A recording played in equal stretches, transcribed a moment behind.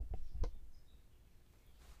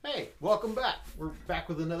Hey, welcome back. We're back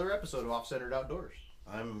with another episode of Off-Centered Outdoors.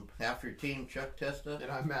 I'm half your team, Chuck Testa.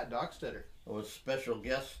 And I'm Matt Dockstetter. With special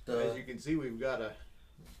guest. As you can see, we've got a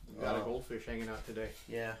goldfish hanging out today.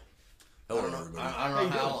 Yeah. Hello, I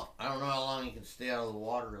don't know how long he can stay out of the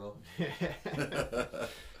water though.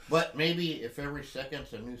 But maybe if every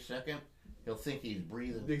second's a new second, he'll think he's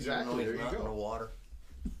breathing. Exactly. Even though he's there not you in the go. water.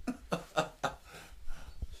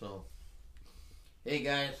 So, hey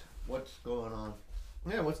guys, what's going on?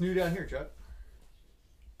 Yeah, what's new down here, Chuck?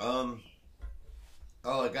 I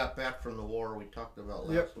got back from the war we talked about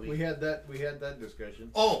last week. We had that discussion.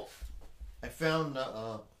 Oh, I found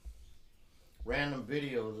random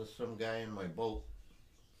videos of some guy in my boat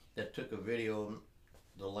that took a video of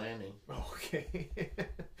the landing. Okay.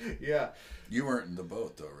 Yeah. You weren't in the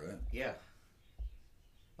boat though, right? Yeah.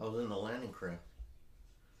 I was in the landing craft.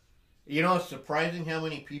 You know, it's surprising how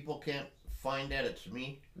many people can't find that it's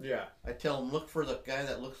me. Yeah. I tell them, look for the guy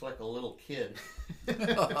that looks like a little kid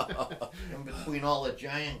in between all the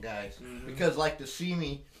giant guys. Mm-hmm. Because, like, to see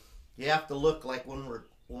me, you have to look like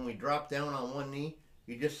when we drop down on one knee,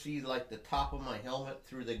 you just see, like, the top of my helmet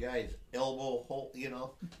through the guy's elbow hole, you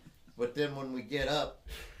know. But then when we get up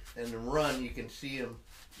and run, you can see him.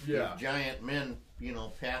 Yeah. These giant men, you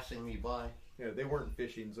know, passing me by. Yeah, they weren't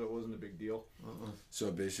fishing, so it wasn't a big deal. So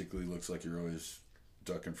it basically looks like you're always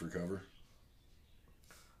ducking for cover.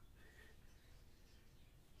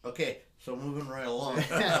 Okay, so moving right along.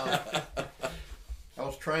 I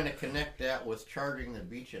was trying to connect that with charging the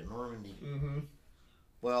beach at Normandy. Mm-hmm.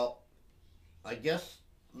 Well, I guess,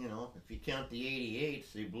 you know, if you count the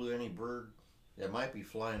 88s, they blew any bird that might be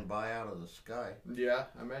flying by out of the sky. Yeah,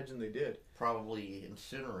 I imagine they did. Probably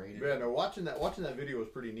incinerated. Yeah, no, watching that video was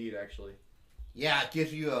pretty neat, actually. Yeah, it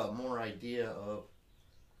gives you a more idea of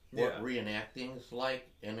what reenacting is like,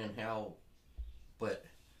 and then how. But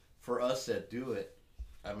for us that do it,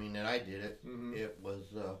 I mean, that I did it. Mm-hmm. It was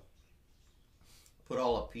put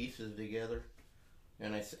all the pieces together,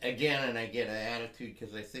 and I get an attitude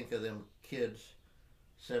because I think of them kids,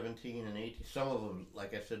 17 and 18. Some of them,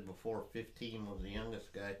 like I said before, 15 was the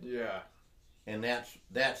youngest guy. Yeah, and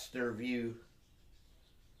that's their view,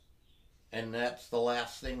 and that's the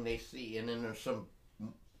last thing they see. And then there's some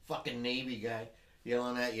fucking Navy guy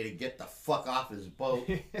yelling at you to get the fuck off his boat.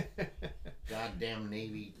 Goddamn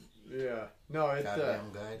Navy. Yeah, no, it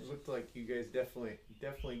guys. looked like you guys definitely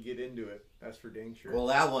get into it. That's for dang sure. Well,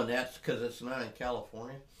 that's because it's not in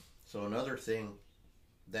California. So another thing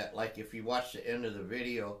that, like, if you watch the end of the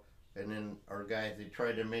video, and then our guys, they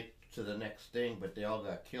tried to make to the next thing, but they all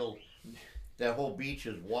got killed. That whole beach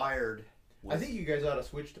is wired. I think you guys ought to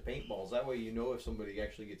switch to paintballs. That way you know if somebody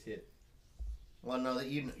actually gets hit. Well, no,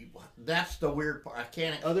 that's the weird part. I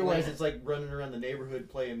can't explain. Otherwise, it's like running around the neighborhood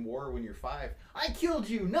playing war when you're 5. I killed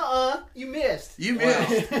you. Nuh-uh. You missed. You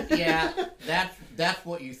missed. Well, yeah, that's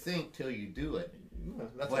what you think till you do it.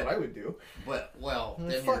 That's what I would do. But, well,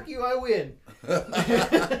 then fuck you, I win.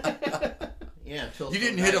 Yeah, until you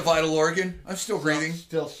didn't hit a vital organ. I'm still breathing.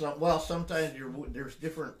 Sometimes there's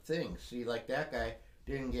different things. See, like that guy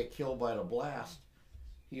didn't get killed by the blast.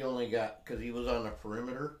 He only got, because he was on the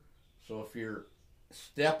perimeter. So if you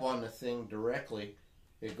step on the thing directly,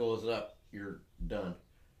 it goes up, you're done.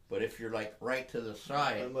 But if you're like right to the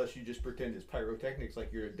side, unless you just pretend it's pyrotechnics,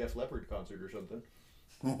 like you're at a Def Leppard concert or something.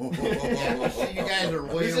 Yeah, well, see, you guys are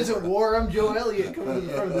way. This isn't war. I'm Joe Elliott coming to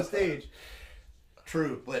the front of the stage.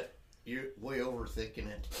 True, but you're way overthinking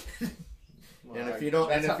it. Well, and if you don't,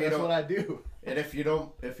 that's what I do. And if you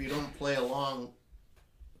don't play along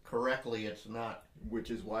correctly, it's not.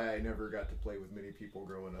 Which is why I never got to play with many people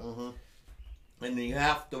growing up. Mm-hmm. And you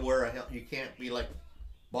have to wear a helmet. You can't be like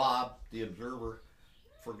Bob, the observer,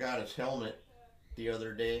 forgot his helmet the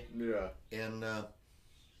other day. Yeah. And I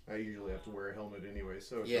usually have to wear a helmet anyway,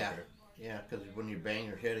 so it's yeah. okay. Yeah, because when you bang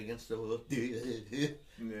your head against the wheel,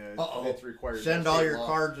 it's required. Send all your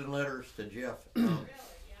cards and letters to Jeff.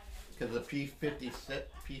 Because the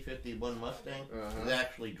P-51 Mustang is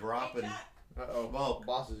actually dropping. Smoke.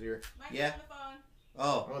 Boss is here. Yeah.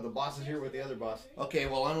 Oh, the boss is here with the other boss. Okay,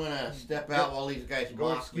 well, I'm going to step out while these guys go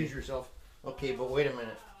block excuse me. yourself. Okay, but wait a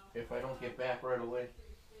minute. If I don't get back right away,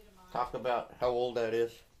 talk about how old that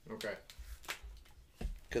is. Okay.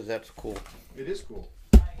 Because that's cool. It is cool.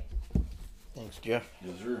 Thanks, Jeff.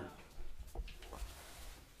 Yes, sir.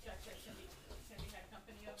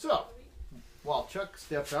 So, while Chuck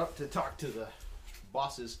steps out to talk to the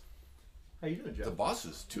bosses, how you doing, Jeff? The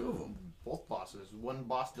bosses, 2 of them. Both bosses. One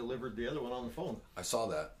boss delivered the other one on the phone. I saw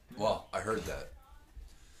that. Well, I heard that.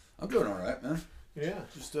 I'm doing all right, man. Yeah.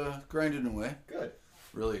 Just grinding away. Good.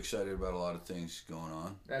 Really excited about a lot of things going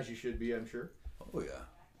on. As you should be, I'm sure. Oh, yeah.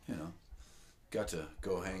 You know. got to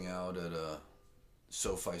go hang out at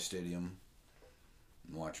SoFi Stadium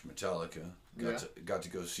and watch Metallica. Got to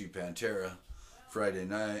go see Pantera Friday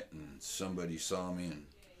night, and somebody saw me and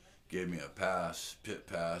gave me a pit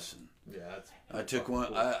pass, and I took one.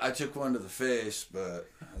 Cool. I took one to the face, but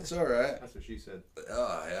that's all right. That's what she said.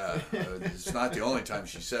 Oh yeah, it's not the only time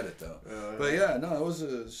she said it though. But yeah, no, it was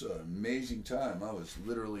an amazing time. I was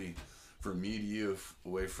literally from me to you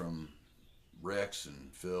away from Rex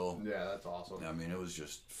and Phil. Yeah, that's awesome. I mean, it was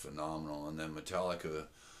just phenomenal. And then Metallica,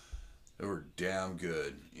 they were damn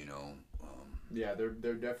good, you know. Yeah, they're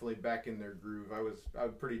definitely back in their groove. I was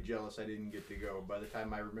pretty jealous I didn't get to go. By the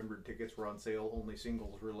time I remembered tickets were on sale, only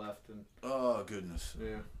singles were left. And oh goodness.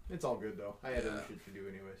 Yeah, it's all good though. I had other shit to do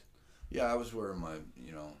anyways. Yeah, I was wearing my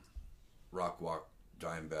Rock Walk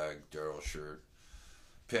Dimebag Daryl shirt.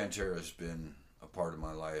 Pantera's been a part of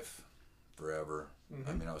my life forever. Mm-hmm.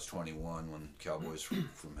 I mean, I was 21 when Cowboys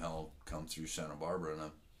from Hell come through Santa Barbara, and I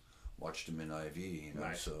watched them in IV. You know,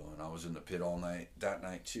 nice. And I was in the pit all night that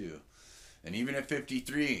night too. And even at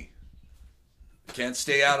 53, can't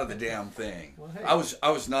stay out of the damn thing. Well, hey. I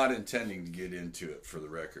was not intending to get into it, for the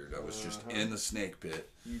record. I was just in the snake pit.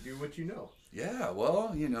 You do what you know. Yeah,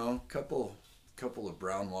 well, couple of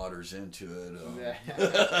brown waters into it.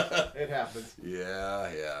 It happens.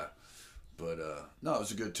 Yeah. But no, it was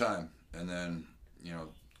a good time. And then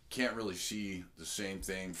can't really see the same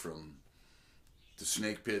thing from the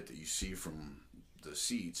snake pit that you see from the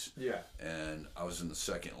seats. Yeah. And I was in the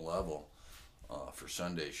second level. For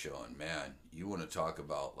Sunday's show, and man, you want to talk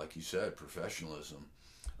about, like you said, professionalism.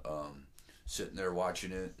 Sitting there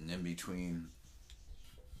watching it, and in between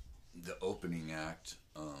the opening act,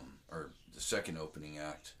 or the second opening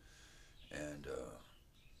act, and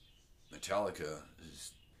Metallica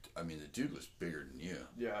the dude was bigger than you.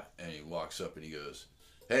 Yeah. And he walks up and he goes,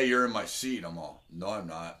 "Hey, you're in my seat." I'm all, "No, I'm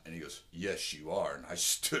not." And he goes, "Yes, you are." And I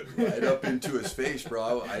stood right up into his face,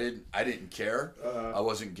 bro. I didn't care. I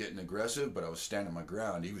wasn't getting aggressive, but I was standing my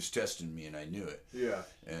ground. He was testing me, and I knew it. Yeah.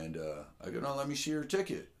 And I go, "No, let me see your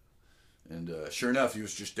ticket." And sure enough, he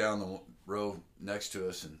was just down the row next to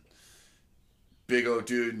us, and big old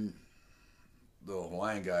dude, and the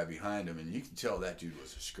Hawaiian guy behind him, and you can tell that dude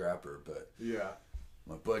was a scrapper. But yeah,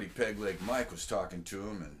 my buddy Peg Leg Mike was talking to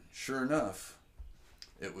him, and sure enough,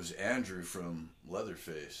 it was Andrew from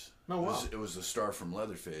Leatherface. Oh, wow. It was the star from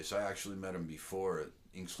Leatherface. I actually met him before at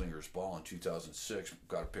Inkslinger's Ball in 2006.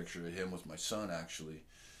 Got a picture of him with my son, actually.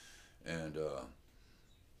 And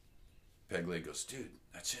Peg Leg goes, "Dude,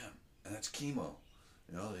 that's him. And that's Chemo.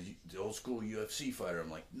 The old school UFC fighter." I'm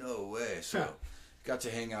like, "No way." So got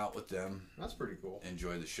to hang out with them. That's pretty cool.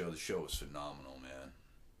 Enjoy the show. The show was phenomenal, man.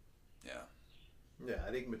 Yeah. Yeah,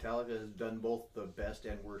 I think Metallica has done both the best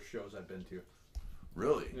and worst shows I've been to.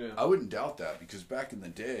 Really? Yeah. I wouldn't doubt that, because back in the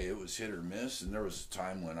day it was hit or miss, and there was a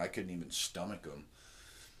time when I couldn't even stomach them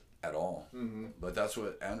at all. Mm-hmm. But that's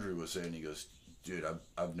what Andrew was saying. He goes, "Dude,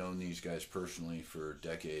 I've known these guys personally for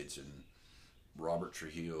decades, and Robert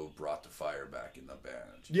Trujillo brought the fire back in the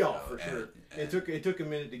band." Yeah, for sure. It took a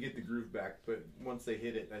minute to get the groove back, but once they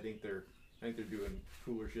hit it, I think they're doing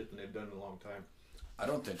cooler shit than they've done in a long time. I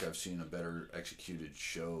don't think I've seen a better executed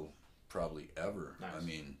show probably ever. Nice. I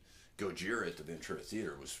mean, Gojira at the Ventura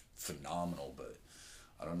Theater was phenomenal, but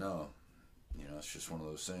I don't know. It's just one of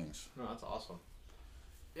those things. No, that's awesome.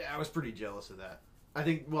 Yeah, I was pretty jealous of that. I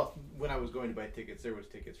think, when I was going to buy tickets, there was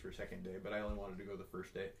tickets for second day, but I only wanted to go the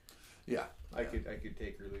first day. Yeah. I could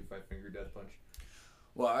take or leave Five Finger Death Punch.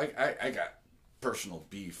 Well, I got personal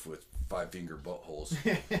beef with Five Finger Buttholes.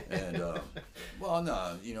 And,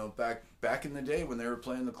 back in the day when they were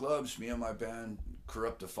playing the clubs, me and my band,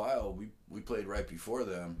 Corrupt the File, we played right before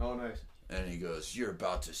them. Oh, nice. And he goes, "You're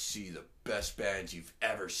about to see the best band you've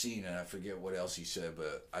ever seen." And I forget what else he said,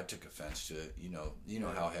 but I took offense to it. You know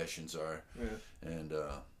how Hessians are. Yeah. And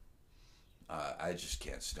I just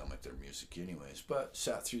can't stomach their music anyways. But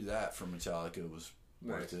sat through that for Metallica was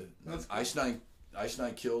worth it. That's cool. Ice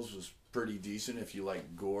Nine Kills was pretty decent if you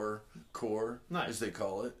like core, nice, as they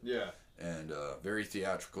call it. Yeah. And very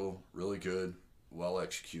theatrical, really good, well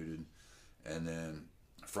executed. And then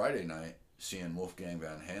Friday night, seeing Wolfgang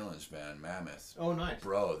Van Halen's band, Mammoth. Oh, nice.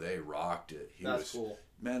 Bro, they rocked it. That's cool.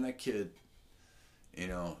 Man, that kid,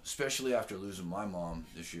 especially after losing my mom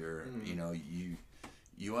this year,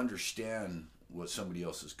 you understand what somebody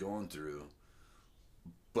else is going through,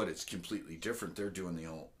 but it's completely different. They're doing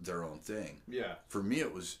their own thing. Yeah. For me,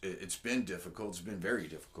 it's been difficult. It's been very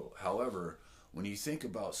difficult. However, when you think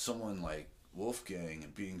about someone like Wolfgang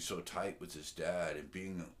and being so tight with his dad and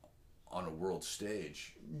being on a world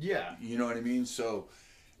stage. Yeah. You know what I mean? So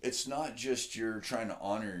it's not just you're trying to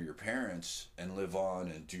honor your parents and live on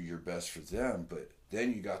and do your best for them, but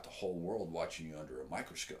then you got the whole world watching you under a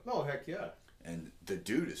microscope. Oh, heck yeah. And the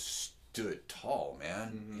dude is stood tall,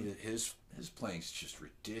 man. Mm-hmm. His playing's just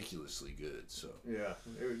ridiculously good. So yeah,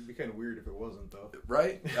 it would be kind of weird if it wasn't, though.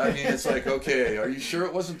 Right? I mean, it's like, okay, are you sure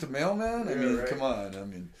it wasn't the mailman? I mean, right. come on. I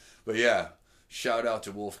mean, but yeah, shout out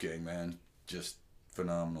to Wolfgang, man. Just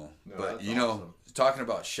phenomenal. No, but that's know, awesome. Talking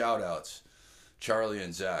about shout outs, Charlie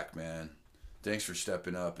and Zach, man, thanks for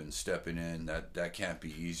stepping up and stepping in. That can't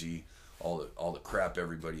be easy. All the crap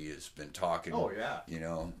everybody has been talking. Oh yeah. You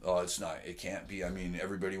know, it can't be. I mean,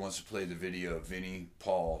 everybody wants to play the video of Vinny,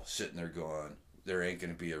 Paul sitting there going, there ain't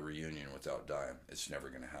going to be a reunion without Dime. It's never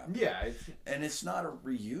going to happen. Yeah. And it's not a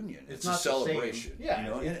reunion. It's not a celebration. Yeah. You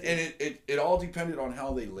know, and it all depended on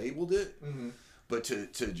how they labeled it. Mm-hmm. But to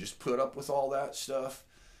just put up with all that stuff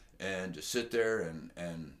and to sit there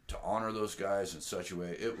and to honor those guys in such a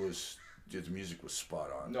way, the music was spot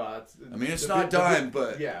on. No, that's. I mean, it's not Dime,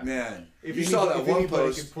 but yeah. Man, if you saw that one anybody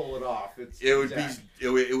post, can pull it off. It would Zach.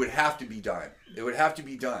 it would have to be Dime. It would have to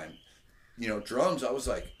be Dime. You know, drums. I was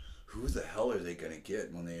like, who the hell are they gonna get?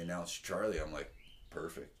 And when they announced Charlie, I'm like,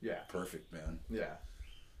 perfect. Yeah. Perfect, man. Yeah.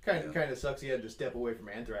 Kind of sucks he had to step away from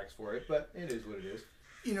Anthrax for it, but it is what it is.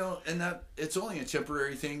 You know, and that it's only a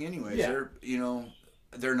temporary thing, anyways. Yeah.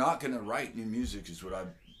 They're not gonna write new music, is what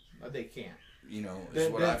They can't. you know, is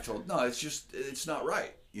what I've told. No, it's not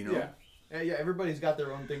right. You know. Yeah. Everybody's got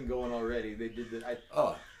their own thing going already. They did that.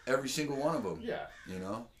 Every single one of them. Yeah. You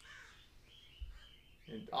know.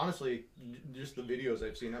 And honestly, just the videos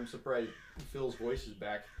I've seen, I'm surprised Phil's voice is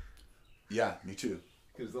back. Yeah, me too.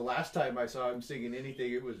 Because the last time I saw him singing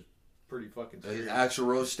anything, it was pretty fucking serious. Axl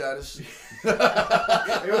Rose status.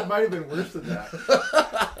 It might have been worse than that.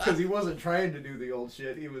 Because he wasn't trying to do the old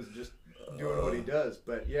shit. He was just doing what he does.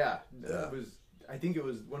 But yeah. It was. I think it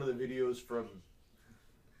was one of the videos from.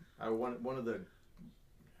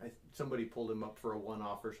 Somebody pulled him up for a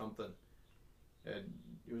one-off or something, and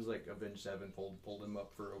it was like Avenged Sevenfold pulled him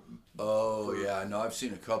up for. Yeah, no, I've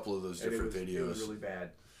seen a couple of those different videos. It was really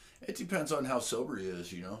bad. It depends on how sober he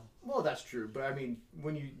is, you know. Well, that's true, but I mean,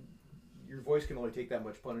 when your voice can only take that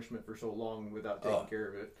much punishment for so long without taking care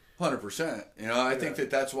of it. 100%. You know, I think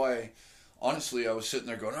that's why. Honestly, I was sitting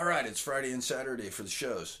there going, all right, it's Friday and Saturday for the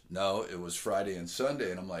shows. No, it was Friday and Sunday,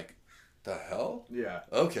 and I'm like, the hell? Yeah.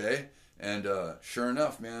 Okay. And sure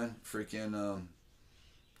enough, man, freaking,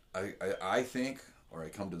 I think, or I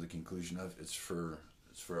come to the conclusion of, it's for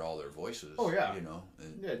all their voices. Oh, yeah. You know?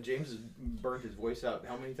 Yeah, James has burnt his voice out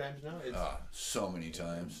how many times now? So many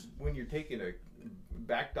times. When you're taking a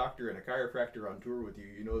back doctor and a chiropractor on tour with you,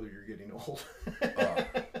 you know that you're getting old.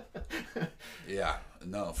 Yeah,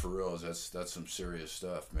 no, for real, that's some serious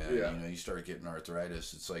stuff, man. Yeah. You know, you start getting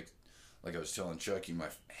arthritis. It's like I was telling Chucky, my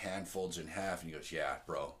hand folds in half, and he goes, "Yeah,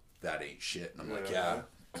 bro, that ain't shit." And I'm like, "Yeah."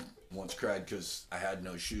 Once cried because I had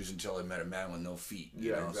no shoes until I met a man with no feet.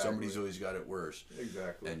 You know, exactly. Somebody's always got it worse.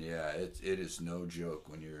 Exactly. And yeah, it is no joke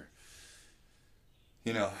when you're,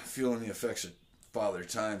 feeling the effects of Father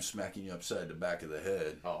Time smacking you upside the back of the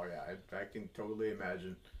head. Oh yeah, I can totally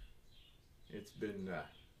imagine. It's been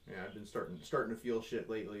I've been starting to feel shit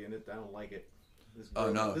lately, and I don't like it. This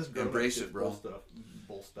embrace it, bro.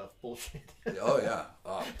 Bullshit. Oh yeah,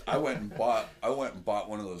 I went and bought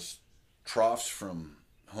one of those troughs from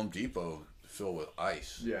Home Depot filled with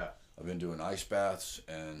ice. Yeah, I've been doing ice baths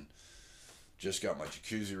and just got my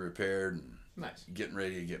jacuzzi repaired and nice. Getting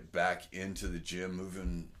ready to get back into the gym,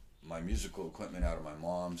 moving my musical equipment out of my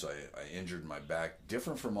mom's. I injured my back,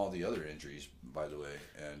 different from all the other injuries, by the way,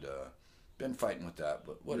 and been fighting with that,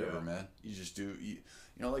 but whatever, man. You just do,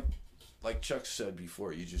 like Chuck said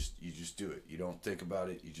before, you just do it. You don't think about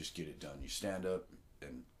it, you just get it done. You stand up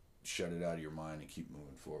and shut it out of your mind and keep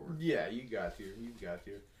moving forward. Yeah, you got to.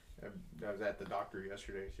 I was at the doctor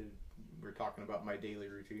yesterday. We were talking about my daily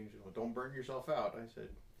routine. She said, "Well, don't burn yourself out." I said,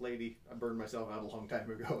 "Lady, I burned myself out a long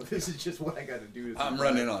time ago. This is just what I got to do." I'm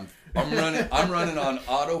running on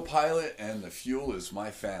autopilot, and the fuel is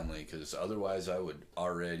my family, because otherwise I would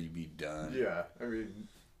already be done. Yeah, I mean,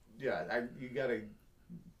 you gotta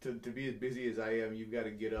to be as busy as I am. You've got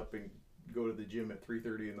to get up and go to the gym at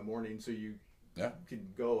 3:30 in the morning so you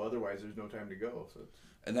can go. Otherwise, there's no time to go. So.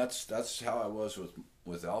 And that's how I was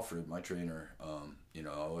with Alfred, my trainer. I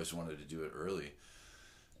always wanted to do it early,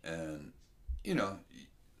 and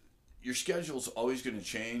your schedule's always going to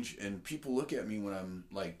change. And people look at me when I'm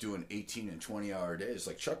like doing 18 and 20-hour days.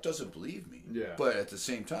 Like, Chuck doesn't believe me. Yeah. But at the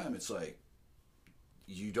same time, it's like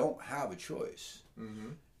you don't have a choice.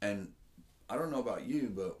 Mm-hmm. And I don't know about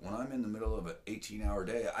you, but when I'm in the middle of an 18-hour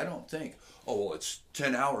day, I don't think, oh, well, it's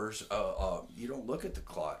 10 hours. You don't look at the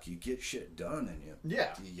clock. You get shit done, and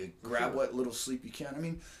you grab what little sleep you can. I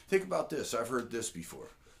mean, think about this. I've heard this before.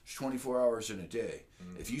 There's 24 hours in a day.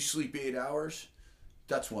 If you sleep 8 hours,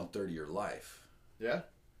 that's 1/3 of your life. Yeah.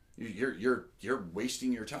 You're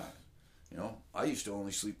wasting your time. You know, I used to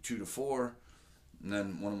only sleep 2 to 4, and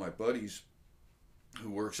then one of my buddies who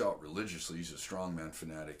works out religiously, he's a strongman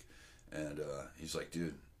fanatic, and he's like,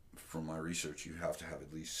 dude, from my research, you have to have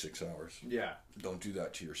at least 6 hours. Yeah. Don't do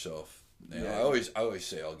that to yourself. You know, I always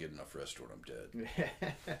say I'll get enough rest when I'm dead.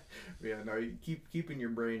 Yeah, no, keeping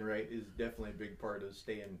your brain right is definitely a big part of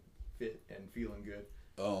staying fit and feeling good.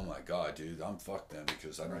 Oh my God, dude, I'm fucked then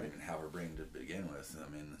because I don't even have a brain to begin with. I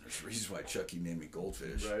mean, there's a reason why Chucky named me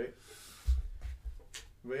Goldfish. Right.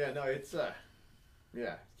 But yeah, no, it's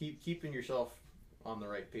keeping yourself on the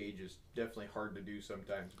right page is definitely hard to do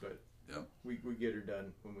sometimes, but we get her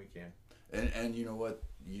done when we can. And you know what?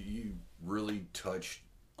 You really touched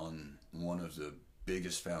on one of the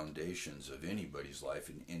biggest foundations of anybody's life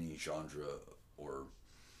in any genre or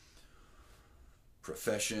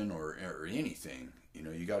profession or anything. You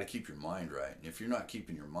know, you got to keep your mind right. And if you're not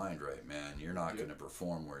keeping your mind right, man, you're not going to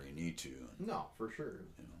perform where you need to. No, for sure.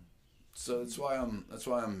 You know? So that's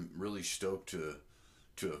why I'm really stoked to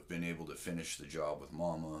have been able to finish the job with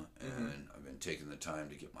Mama, and I've been taking the time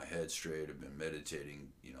to get my head straight. I've been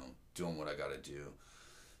meditating, you know, doing what I got to do.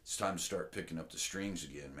 It's time to start picking up the strings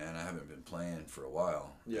again, man. I haven't been playing for a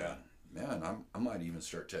while. Yeah. And, man, I might even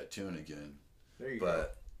start tattooing again. There you go.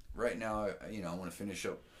 But right now, I want to finish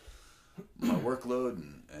up my workload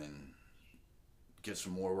and get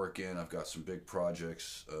some more work in. I've got some big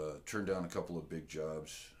projects. Turned down a couple of big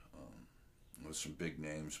jobs with some big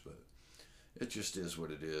names, but it just is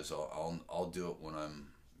what it is. I'll do it when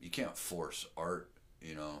you can't force art,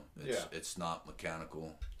 you know. It's not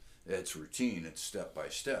mechanical. It's routine. It's step by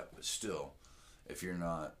step. But still, if you're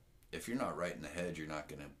not right in the head, you're not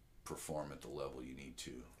going to perform at the level you need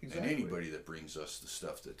to. Exactly. And anybody that brings us the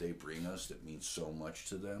stuff that they bring us that means so much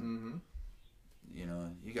to them, you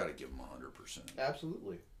know, you got to give them 100%.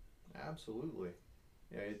 Absolutely.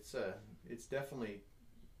 Yeah, it's definitely,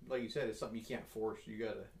 like you said, it's something you can't force. You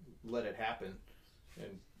got to let it happen.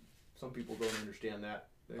 And some people don't understand that.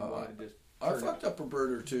 They want to just. I fucked up a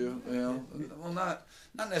bird or two, you know. Well, not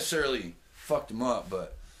necessarily fucked them up,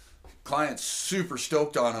 but clients super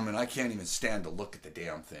stoked on them, and I can't even stand to look at the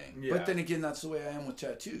damn thing. Yeah. But then again, that's the way I am with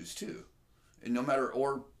tattoos too. And no matter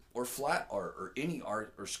or flat art or any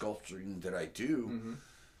art or sculpturing that I do,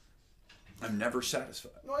 I'm never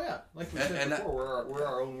satisfied. Oh yeah, like we said before, we're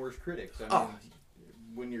our own worst critics. I mean,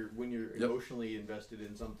 when you're emotionally invested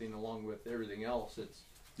in something along with everything else,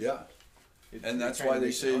 and that's why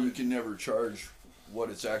they say you can never charge what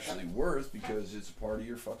it's actually worth because it's a part of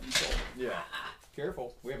your fucking soul. Yeah.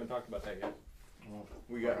 Careful. We haven't talked about that yet.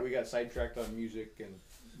 We got sidetracked on music and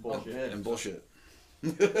bullshit. Bullshit.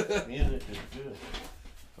 Music is good.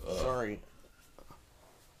 Sorry.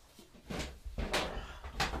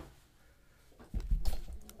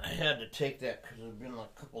 I had to take that because it's been like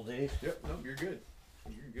a couple days. Yep. No, you're good.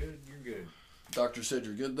 You're good. Doctor said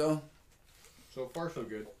you're good though. So far, so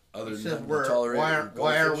good. Other he than said,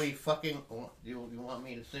 why are we fucking? You want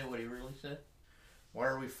me to say what he really said? Why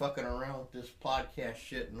are we fucking around with this podcast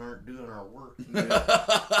shit and aren't doing our work?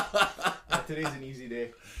 Today's an easy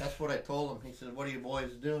day. That's what I told him. He said, "What are you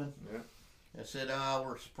boys doing?" Yeah. I said,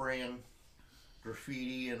 we're spraying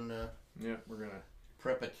graffiti and we're gonna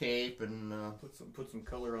prep a tape and put some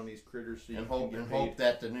color on these critters so and hope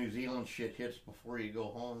that the New Zealand shit hits before you go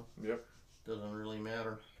home. Yep. Doesn't really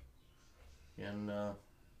matter. And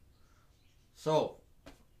so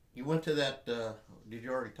you went to that. Did you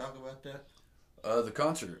already talk about that? The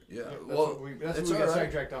concert, yeah. That's what we got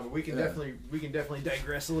sidetracked on, but we can definitely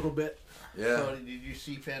digress a little bit. Yeah. So did you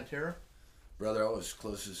see Pantera? Brother, I was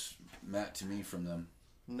closest Matt to me from them.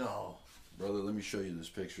 No. Brother, let me show you this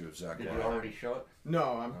picture of Zach. Did you already show it?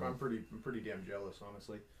 No, I'm pretty damn jealous,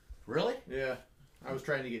 honestly. Really? Yeah. I was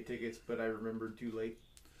trying to get tickets, but I remembered too late.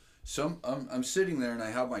 So I'm sitting there and I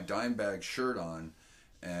have my Dimebag shirt on,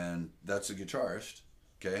 and that's a guitarist.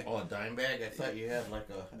 Okay. Oh, a dime bag? I thought you had like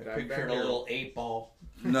a picture of a little 8-ball.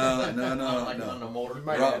 No. On the motor.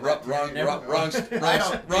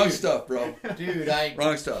 Wrong stuff, bro. Dude,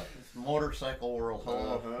 wrong stuff. Motorcycle world,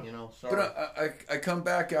 hello. You know, sorry. But I come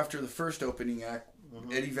back after the first opening act.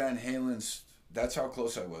 Eddie Van Halen's. That's how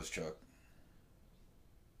close I was, Chuck.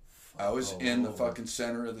 I was in the fucking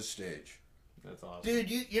center of the stage. That's awesome.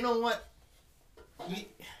 Dude, you know what?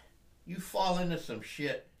 You fall into some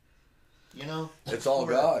shit. You know? It's all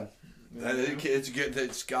God.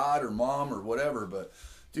 It's God or mom or whatever. But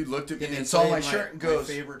dude looked at me and saw play my shirt and goes,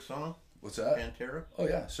 my favorite song? "What's that?" Pantera? Oh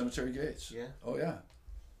yeah, Cemetery Gates. Yeah. Oh yeah.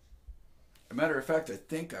 A matter of fact, I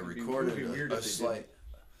think I recorded a slight.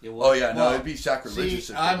 Oh yeah, no, it'd be sacrilegious.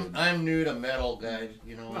 See, I'm new to metal, guys.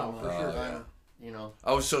 You know, no, for sure. Yeah. You know,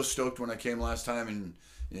 I was so stoked when I came last time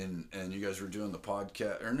and you guys were doing the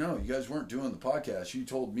podcast. Or no, you guys weren't doing the podcast. You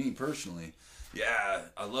told me personally, yeah,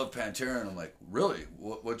 I love Pantera, and I'm like, really?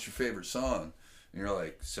 What's your favorite song? And you're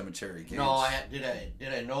like, Cemetery Gates. No, did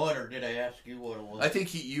I know it, or did I ask you what it was? I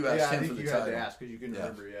think you asked him for the title. I think you had to ask because you couldn't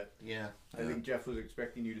remember yet. Yeah. I think Jeff was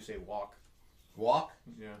expecting you to say Walk. Walk?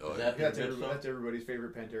 Yeah. Oh, That's everybody's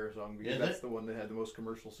favorite Pantera song because that's the one that had the most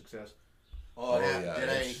commercial success. Oh, yeah. Did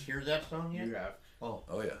I hear that song yet? You have.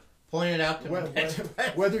 Oh yeah. Point it out to me.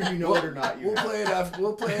 Whether you know it or not, we'll play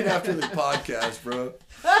it after the podcast, bro.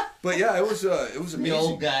 But yeah, it was amazing. The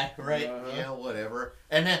old guy, right? Yeah, whatever.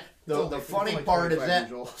 And then the funny part is that,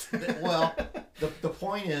 well, the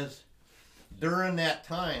point is, during that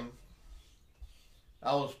time,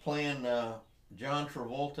 I was playing John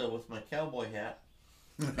Travolta with my cowboy hat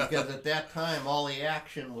because at that time all the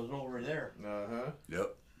action was over there.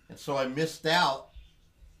 Yep. And so I missed out,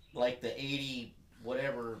 like the 80.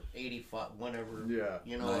 Whatever, 85, whenever,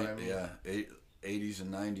 you know what I mean? Yeah, 80s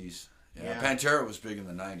and 90s. Yeah. Yeah. Pantera was big in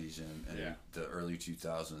the 90s and the early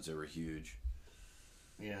 2000s. They were huge.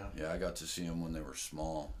 Yeah. Yeah, I got to see them when they were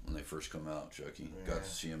small, when they first come out, Chucky. Yeah. Got to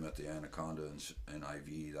see them at the Anaconda in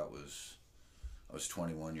IV. I was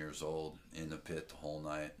 21 years old, in the pit the whole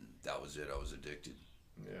night. And that was it. I was addicted.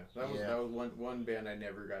 Yeah, that was one band I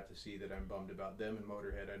never got to see that I'm bummed about. Them and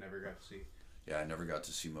Motorhead I never got to see. Yeah, I never got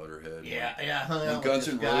to see Motorhead. Yeah, I hung out Guns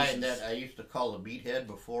with N' this guy Roses. that I used to call the Meathead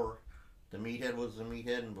before the Meathead was the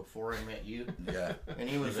Meathead and before I met you. Yeah. And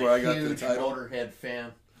he was Before I a got the huge title. Motorhead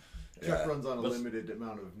fan. Jeff runs on a limited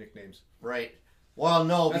amount of nicknames. Right. Well,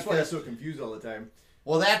 no, That's why I'm because... so confused all the time.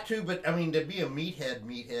 Well, that too, but, I mean, to be a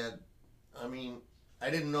Meathead, I mean,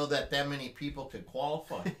 I didn't know that many people could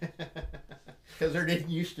qualify. Because there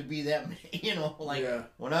didn't used to be that many, you know, like,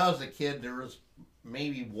 when I was a kid, there was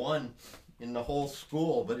maybe one in the whole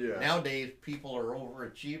school, but nowadays people are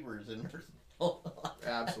overachievers and there's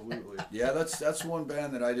absolutely. Yeah, that's one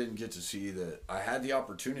band that I didn't get to see that I had the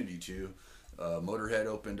opportunity to. Motorhead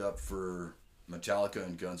opened up for Metallica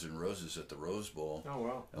and Guns N' Roses at the Rose Bowl. Oh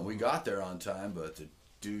wow! And we got there on time, but the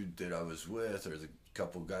dude that I was with, or the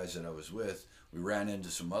couple guys that I was with, we ran into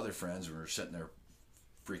some other friends and we were sitting there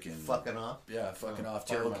freaking fucking off. Yeah, fucking off,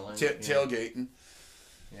 tailgating.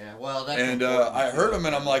 Yeah, well, that's... And I heard them,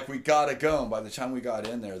 and I'm like, we gotta go. And by the time we got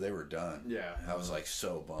in there, they were done. Yeah. I was like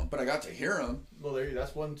so bummed. But I got to hear them. Well,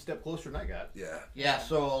 that's one step closer than I got. Yeah. Yeah,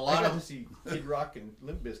 so I got to see Kid Rock and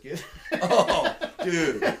Limp Bizkit. Oh,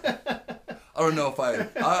 dude. I don't know if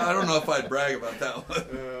I'd brag about that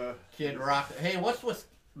one. Kid Rock. Hey, what's with...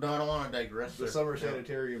 No, I don't want to digress. The Summer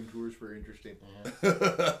Sanitarium tours were interesting.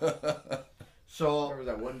 Yeah. So... Remember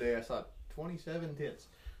that one day I saw 27 tits.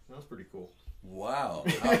 That was pretty cool. Wow.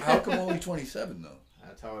 How come only 27 though?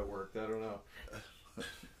 That's how it worked. I don't know.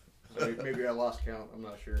 Maybe I lost count. I'm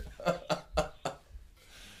not sure.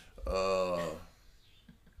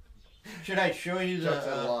 Should I show you the... Chuck's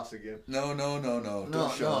at a loss again. No.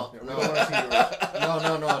 Don't show.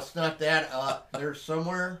 No. It's not that. There's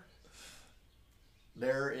somewhere...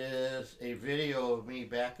 There is a video of me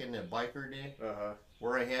back in the biker day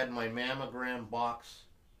where I had my mammogram box,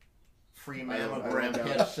 free mammogram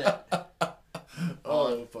headset.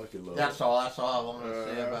 Oh, I fucking love That's all I want to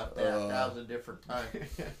say about that. That was a different time.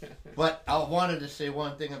 But I wanted to say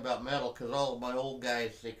one thing about metal, because all of my old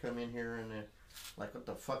guys, they come in here and they're like, what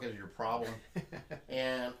the fuck is your problem?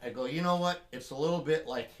 And I go, you know what? It's a little bit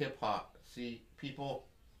like hip-hop. See, people,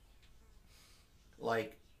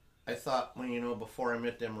 like, I thought, before I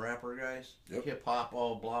met them rapper guys, hip-hop,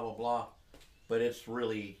 blah, blah, blah. But it's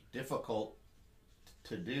really difficult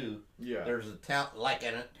to do. Yeah. There's a talent, like,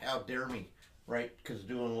 and how dare me, right? Because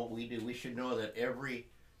doing what we do, we should know that every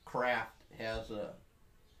craft has a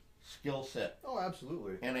skill set. Oh,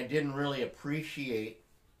 absolutely. And I didn't really appreciate,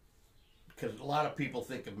 because a lot of people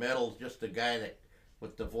think of metal as just a guy that,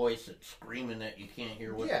 with the voice that's screaming that you can't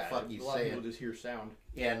hear what the fuck he's saying. A lot of people just hear sound.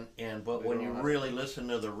 But when you really listen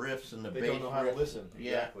to the riffs and the bass, they don't know how to listen.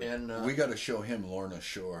 Exactly. Yeah, and we got to show him Lorna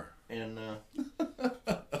Shore. And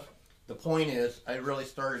the point is, I really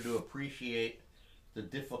started to appreciate the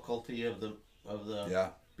difficulty of the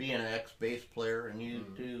being an ex-bass player, and you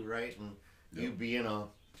too, right? And you being a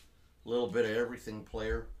little bit of everything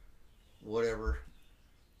player, whatever.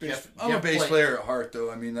 I'm a bass player at heart, though.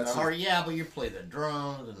 I mean, that's but you play the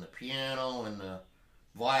drums and the piano and the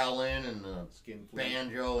violin and the Skin flute.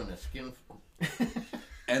 banjo and the skin.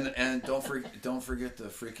 And don't forget the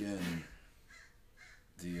freaking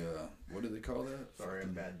what do they call that? Sorry,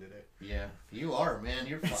 I'm bad today. Yeah, you are, man.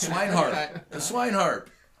 You're fine. Swine harp. A swine harp.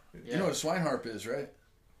 Yeah. You know what a swine harp is, right?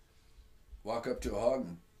 Walk up to a hog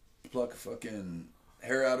and pluck a fucking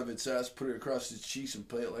hair out of its ass, put it across its cheeks, and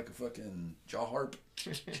play it like a fucking jaw harp.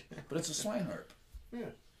 But it's a swine harp.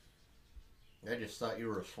 Yeah. I just thought you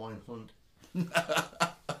were a swine hund.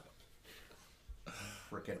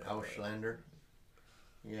 Frickin' Auslander.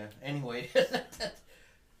 Yeah. Anyway,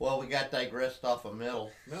 well, we got digressed off of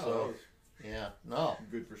metal. No, So yeah. No.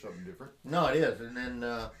 good for something different. No, it is. And then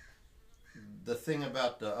the thing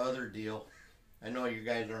about the other deal, I know you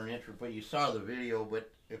guys aren't interested, but you saw the video.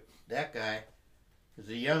 But if that guy is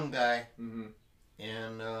a young guy, Mm-hmm.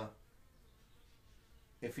 and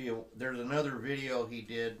there's another video he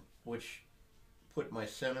did which put my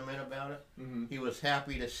sentiment about it. Mm-hmm. He was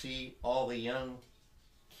happy to see all the young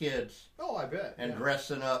kids Oh, I bet. and yeah.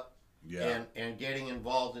 dressing up Yeah. and getting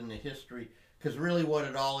involved in the history. Because really what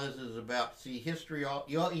it all is about, see, history,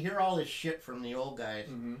 you hear all this shit from the old guys,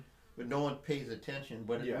 Mm-hmm. but no one pays attention.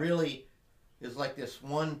 But Yeah. it really is like this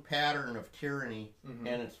one pattern of tyranny, Mm-hmm.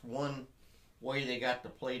 and it's one way they got to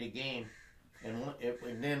play the game. And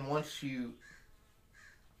then once you,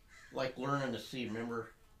 like learning to see,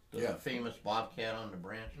 remember the Yeah. famous bobcat on the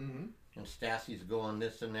branch? Mm-hmm. And Stassi's going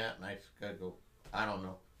this and that, and I just gotta go, I don't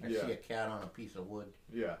know. I Yeah. see a cat on a piece of wood.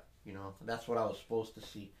 Yeah. You know, that's what I was supposed to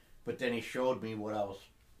see. But then he showed me what I was.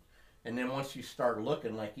 And then once you start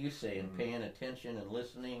looking, like you say, and paying attention and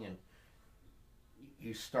listening, and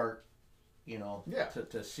you start, you know, Yeah.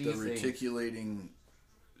 to see The things. reticulating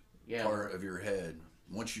Yeah. part of your head.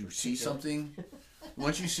 Once you see something,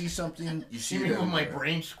 you see You it mean when my everywhere.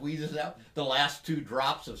 brain squeezes out the last 2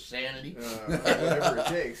 drops of sanity? Whatever it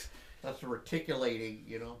takes. That's reticulating,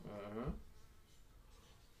 you know.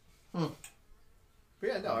 But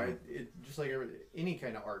yeah, no, it just like any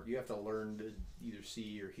kind of art, you have to learn to either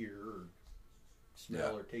see or hear or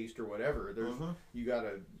smell Yeah. or taste or whatever. There's you got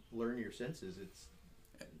to learn your senses. It's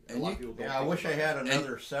a And lot you- of people don't Yeah, I think wish I about had it.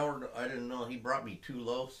 another sourdough. I didn't know. He brought me 2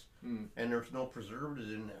 loaves, Mm. and there's no preservatives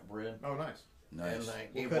in that bread. Oh, nice. Nice. And I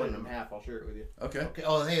We'll gave cut one it to in him. half. I'll share it with you. Okay. Okay.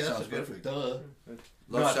 Oh, hey, that's Sounds a good. perfect. Duh. Love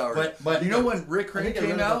No, sourdough. but you know when Rick I Crane think I read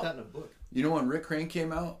came about out? that in a book. You know when Rick Crane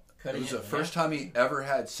came out? Cutting It was it the in first half. time he ever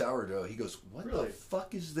had sourdough. He goes, "What Really? the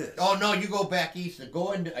fuck is this?" Oh no, you go back east.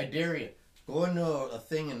 Go into. I dare you. Go into a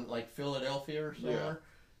thing in like Philadelphia or somewhere,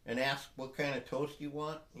 and ask what kind of toast you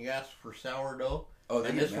want. You ask for sourdough. Oh, they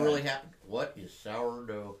and get this mad. really happened. What is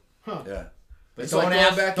sourdough? Yeah. But It's don't like going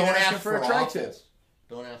ask. back and Don't asking ask for a for tri-tip. offals.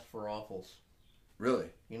 Don't ask for offals.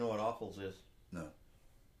 Really? You know what offals is? No.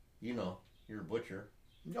 You know, you're a butcher,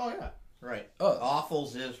 Oh yeah, right? Oh.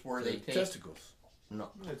 Offals is where they take. testicles. No,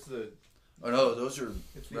 it's the Oh no, those are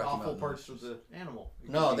it's the Rocky awful Mountain parts of horses. the animal. It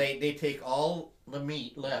no, could be- they take all the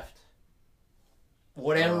meat left.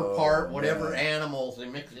 Whatever Oh, part, whatever man. animals they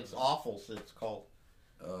mix, it's offals. It's called.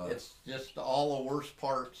 It's just all the worst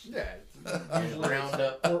parts. Yeah, it's And usually ground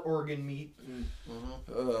up. or organ meat. And,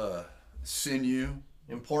 sinew.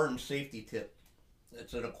 Important safety tip.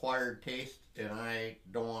 It's an acquired taste, and I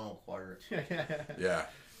don't want to acquire it. Yeah.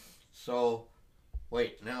 So,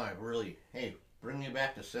 wait, now I really, hey, bring me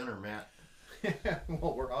back to center, Matt.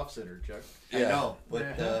 well, we're off center, Chuck. I Yeah. know,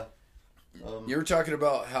 but You were talking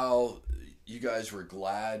about how you guys were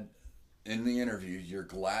glad in the interview. You're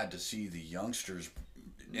glad to see the youngsters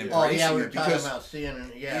embracing oh yeah, we were it talking because about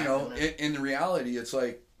seeing, yeah, you know, and then- in reality, it's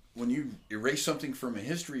like when you erase something from a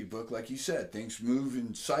history book, like you said, things move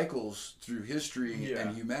in cycles through history Yeah.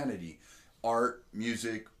 and humanity. Art,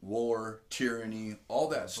 music, war, tyranny, all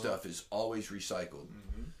that stuff is always recycled.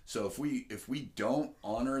 So if we don't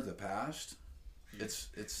honor the past, it's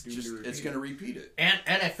going to repeat it. And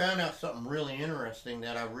I found out something really interesting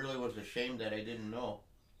that I really was ashamed that I didn't know.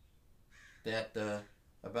 That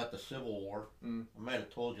about the Civil War. I might have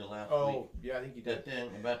told you last week. Oh, yeah, I think you That did.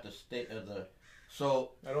 thing about the state of the.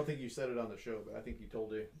 So I don't think you said it on the show, but I think you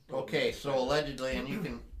told it. okay, so allegedly, and you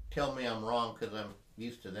can tell me I'm wrong because I'm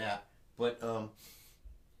used to that. But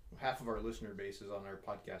half of our listener base is on our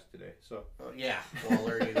podcast today. So yeah, well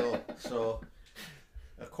there you go. So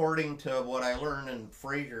according to what I learned, and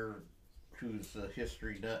Fraser, who's a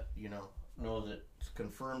history nut, you know, knows it,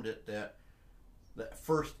 confirmed it, that the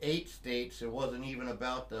first 8 states, it wasn't even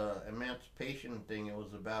about the emancipation thing, it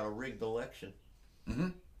was about a rigged election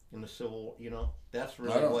in the civil, you know, that's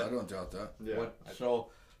really I what don't doubt that. yeah, what,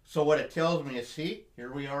 so what it tells me is, see,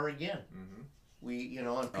 here we are again. We, you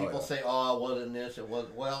know, and people say, oh, it wasn't this, it was,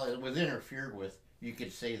 well, it was interfered with. You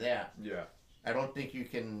could say that. yeah. I don't think you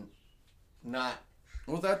can not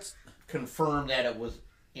Well, that's confirm that it was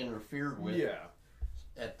interfered with. Yeah.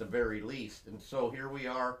 At the very least, and so here we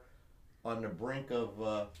are on the brink of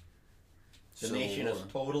the Civil nation War. is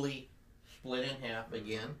totally split in half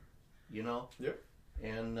again. You know. Yep.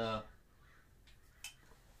 And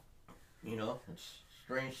you know, it's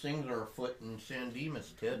strange things are afoot in San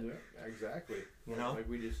Dimas, Ted. Yeah, exactly. You know? Like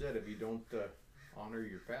we just said, if you don't honor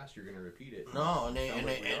your past, you're going to repeat it. No, and Sounds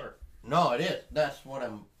like we are. no, it is. That's what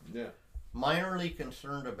I'm Yeah. minorly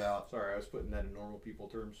concerned about. Sorry, I was putting that in normal people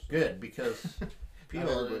terms. Good, because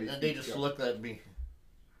people, everybody they speaks just up. look at me,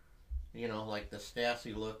 you know, like the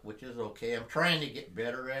Stassi look, which is okay. I'm trying to get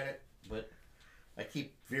better at it, but I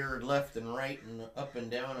keep veering left and right and up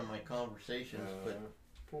and down in my conversations. But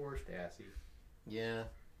Poor Stassi. yeah.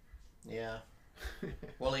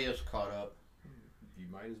 Well, he is caught up. You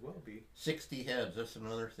might as well be. 60 heads. That's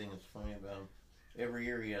another thing that's funny about him. Every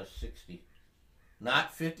year he has 60.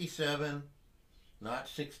 Not 57, not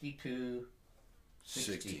 62,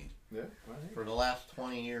 60. Yeah. Well, hey, For the last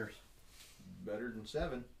 20 years. better than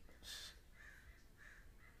 7.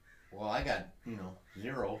 Well, I got,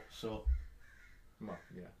 0, so... Well,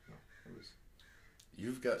 yeah. No, it was.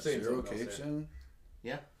 You've got Same 0 something else capes there. in?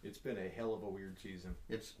 It's been a hell of a weird season.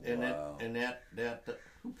 It's Wow.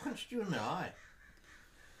 who punched you in the eye?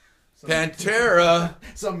 Pantera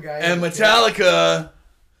Some guy and Metallica.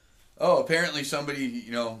 Oh, apparently somebody,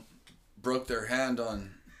 broke their hand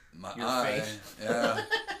on my Your eye. face? Yeah.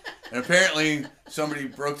 And apparently somebody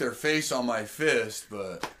broke their face on my fist,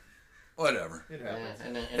 but whatever. It Yeah, happens.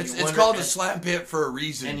 and It's you wonder, called a slam pit for a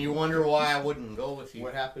reason. and you wonder why I wouldn't go with you.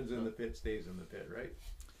 What happens in the pit stays in the pit, right?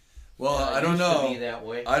 Well, Yeah, it I don't used to know. be that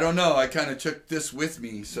way. I don't know. I kind of took this with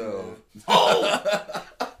me, so. Oh!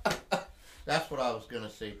 That's what I was going to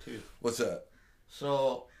say, too. What's that?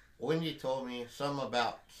 So, Wendy told me something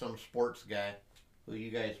about some sports guy who you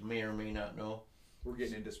guys may or may not know. We're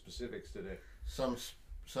getting into specifics today.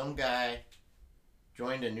 Some guy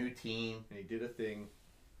joined a new team. And he did a thing.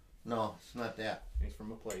 No, it's not that. And he's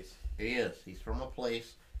from a place. He is. He's from a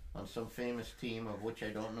place on some famous team of which I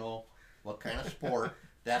don't know what kind of sport.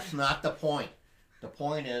 That's not the point. The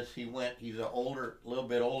point is he's a little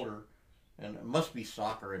bit older, and it must be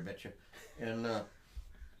soccer, I bet you. And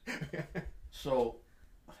so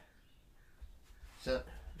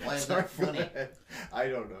why is Sorry, that funny? go ahead. I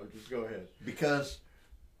don't know. Just go ahead. Because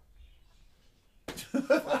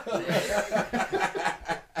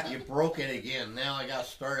you broke it again. Now I got to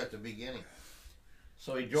start at the beginning.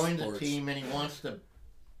 So he joined Sports. the team and he wants to,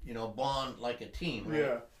 bond like a team, right?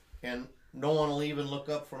 Yeah. And no one will even look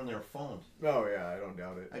up from their phones. Oh, yeah. I don't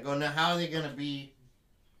doubt it. I go, now how are they going to be?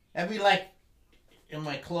 That'd be like in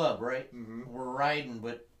my club, right? Mm-hmm. We're riding,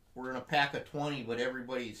 but we're in a pack of 20, but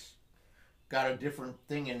everybody's got a different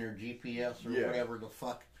thing in their GPS or Yeah. whatever the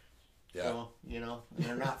fuck. Yeah. So, and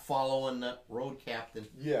they're not following the road captain.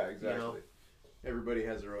 Yeah, exactly. know? Everybody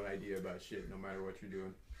has their own idea about shit, no matter what you're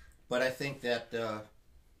doing. But I think that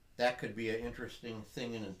that could be an interesting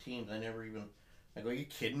thing in the teams. I go, you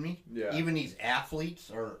kidding me? Yeah. Even these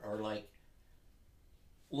athletes are like,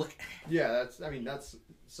 look. Yeah, that's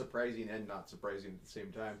surprising and not surprising at the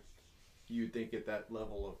same time. You'd think at that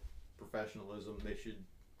level of professionalism, they should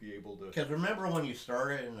be able to. Because remember when you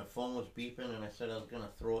started and the phone was beeping and I said I was going to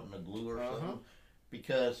throw it in the glue or something?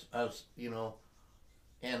 Because I was,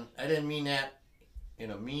 and I didn't mean that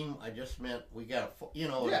in a meme. I just meant we got what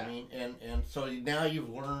Yeah. I mean? And so now you've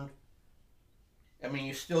learned. I mean,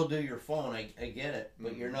 you still do your phone. I get it,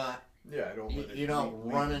 but you're not. Yeah, I don't. let it You don't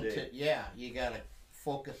lead run the into. day. Yeah, you got to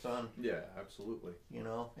focus on. Yeah, absolutely.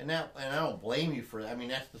 And I don't blame you for that. I mean,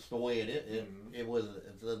 that's just the way it is.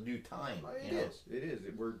 It's a new time. It is.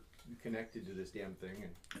 We're connected to this damn thing.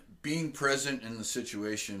 And Being present in the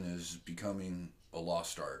situation is becoming a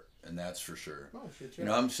lost art, and that's for sure. oh shit,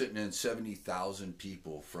 yeah. I'm sitting in 70,000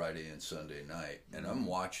 people Friday and Sunday night, and I'm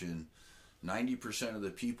watching 90% of the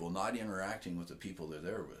people not interacting with the people they're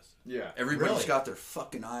there with. Yeah. Everybody's Really? got their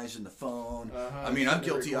fucking eyes in the phone. Uh-huh. I mean, I'm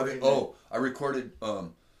They're guilty of it. recording Oh, I recorded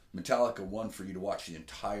Metallica 1 for you to watch the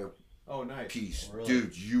entire Oh, nice. piece. Really?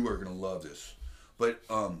 Dude, you are going to love this. But,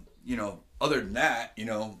 other than that,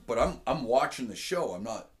 but I'm watching the show. I'm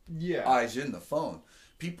not Yeah. eyes in the phone.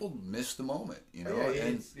 People miss the moment, Yeah,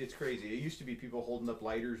 and it's crazy. It used to be people holding up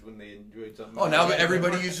lighters when they enjoyed something. oh, now Yeah,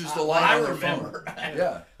 everybody remember? uses the I light on their remember. phone.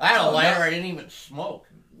 Yeah. I had a Oh, lighter. now- I didn't even smoke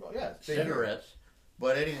Well, yeah, same here. cigarettes.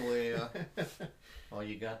 But anyway,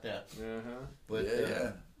 you got that. Uh-huh. But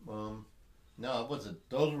Yeah. no,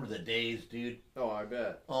 those were the days, dude. Oh, I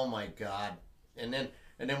bet. Oh my God. And then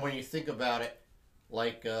when you think about it,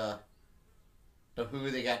 like the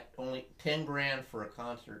Who, they got only 10 grand for a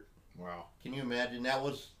concert. Wow. Can you imagine? That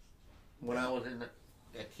was when I was in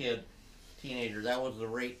a kid, teenager, that was the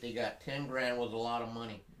rate they got. 10 grand was a lot of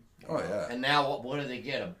money. Oh yeah. And now what do they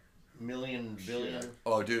get? A million, billion?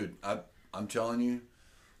 Oh, dude, I'm telling you,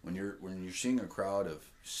 when you're seeing a crowd of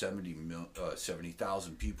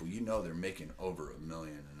 70,000 people, you know they're making over $1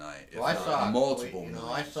 million a night. Well, I saw multiple.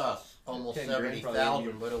 I saw almost 10 grand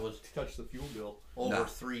 70,000, but it was touch the fuel bill over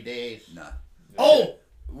 3 days. Nah. Oh!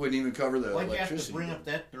 Wouldn't even cover the Why'd you have electricity. to bring up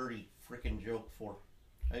that dirty freaking joke for?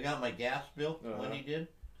 I got my gas bill when he did.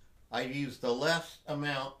 I used the less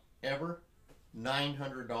amount ever,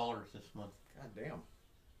 $900 this month. God damn.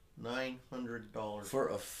 $900 For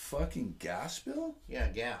a fucking gas bill? Yeah,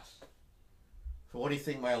 gas. So what do you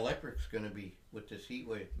think my electric's going to be with this heat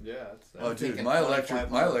wave? Yeah, Oh, dude, my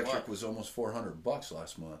electric was almost $400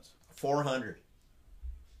 last month. 400.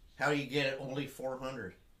 How do you get it only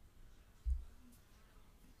 400?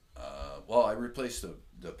 Well, I replaced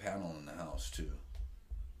the panel in the house too.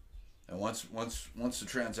 And once the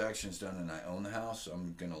transaction's done and I own the house,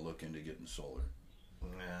 I'm gonna look into getting solar.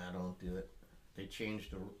 Nah, don't do it. They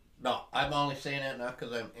changed the. No, I'm only saying that not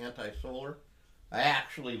because I'm anti-solar. I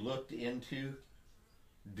actually looked into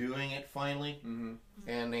doing it finally,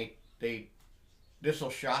 and they this will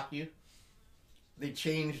shock you. They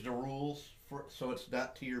changed the rules so it's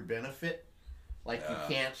not to your benefit. Like you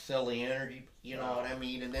can't sell the energy, you know what I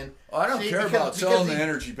mean? And then I don't care about selling the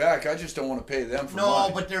energy back. I just don't want to pay them for money.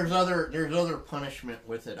 No, but there's other punishment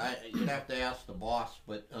with it. You'd have to ask the boss,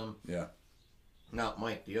 but yeah, not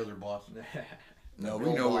Mike, the other boss. No,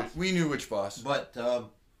 we knew which boss. But well,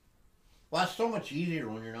 it's so much easier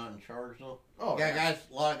when you're not in charge, though. Oh, guys,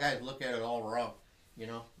 a lot of guys look at it all wrong. You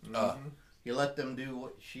know, you let them do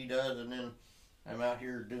what she does, and then I'm out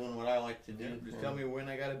here doing what I like to do. Just tell me when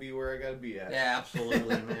I gotta be where I gotta be at. Yeah,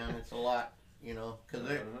 absolutely, man. It's a lot, you know, because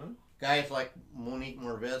guys like Monique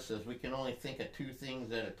Morvez says we can only think of 2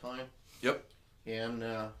 things at a time. Yep. And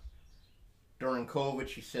during COVID,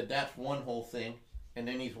 she said that's one whole thing, and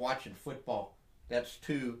then he's watching football. That's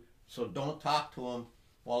 2. So don't talk to him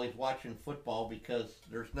while he's watching football because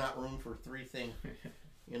there's not room for 3 things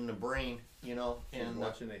in the brain, you know. And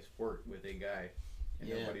watching a sport with a guy, and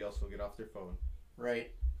nobody else will get off their phone.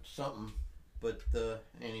 Right, something. But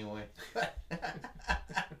anyway.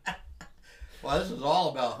 Well, this is all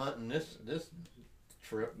about hunting this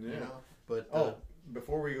trip, you know. But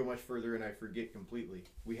before we go much further, and I forget completely,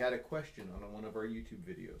 we had a question on one of our YouTube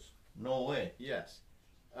videos. No way. Yes.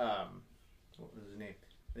 What was his name?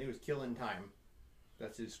 I think it was Killing Time.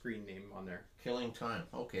 That's his screen name on there. Killing Time.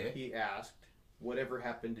 Okay. He asked, "Whatever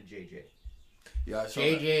happened to JJ?" Yeah,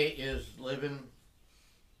 JJ is living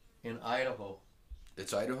in Idaho.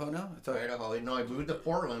 It's Idaho now? Idaho. No, he moved to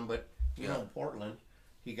Portland, but you know Portland.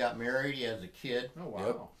 He got married. He has a kid. Oh wow!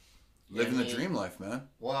 Yep. Living the dream life, man.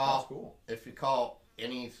 Well, that's cool. If you call,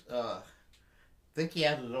 and he's, I think he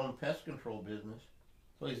has his own pest control business,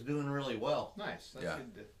 so he's doing really well. Nice. That's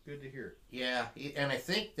good to hear. Yeah, and I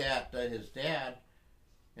think that his dad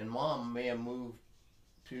and mom may have moved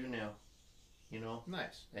too now. You know.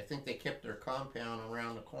 Nice. I think they kept their compound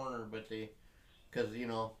around the corner, but because you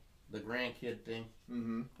know. The grandkid thing.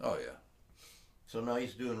 Mm-hmm. Oh, yeah. So now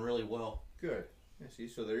he's doing really well. Good. Yeah, see,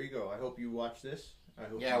 so there you go. I hope you watch this. I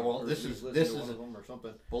hope this is one of them or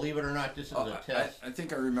something. Believe it or not, this is a test. I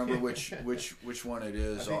think I remember which one it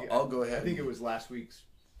is. I'll go ahead. I think it was last week's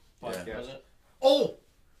podcast. Yeah. Was it? Oh,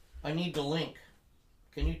 I need the link.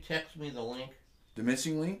 Can you text me the link? The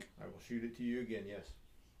missing link? I will shoot it to you again. Yes.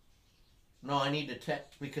 No, I need to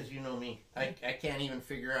text because you know me. I can't even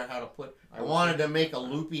figure out how to put. I wanted to make a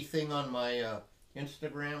loopy thing on my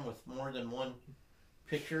Instagram with more than one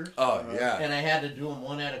picture. Oh yeah. And I had to do them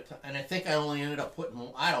one at a time. And I think I only ended up putting.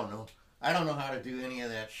 I don't know. I don't know how to do any of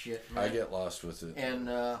that shit. Man. I get lost with it. And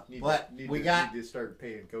need to start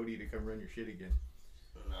paying Cody to come run your shit again.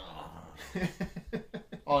 No.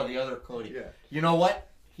 Oh, the other Cody. Yeah. You know what?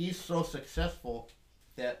 He's so successful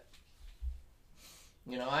that.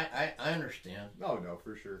 You know, I understand. Oh, no,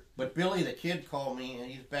 for sure. But Billy the kid called me, and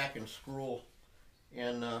he's back in school.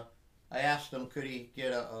 And I asked him, could he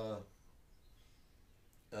get a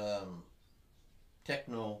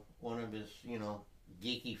techno, one of his, you know,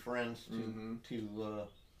 geeky friends to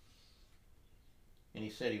and he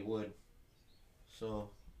said he would. So,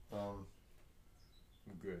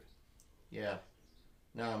 good. Yeah.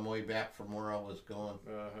 Now I'm way back from where I was going.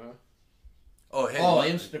 Uh-huh. Oh, hey. Oh,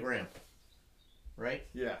 Instagram. Right?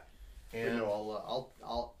 Yeah. And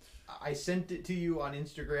I sent it to you on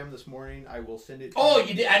Instagram this morning. I will send it to you.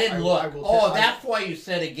 You did? I didn't look. That's why you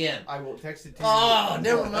said again. I will text it to you. Oh,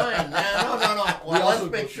 never mind. No. Well,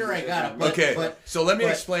 let's make sure I got it. Okay, so let me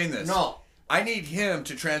explain this. No. I need him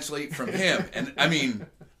to translate from him. And, I mean,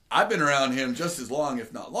 I've been around him just as long,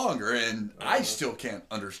 if not longer, and I still can't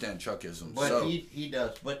understand Chuckisms. But so. he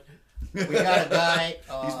does. But we got a guy.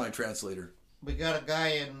 He's my translator. We got a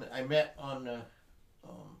guy I met on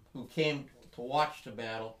who came to watch the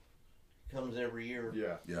battle. Comes every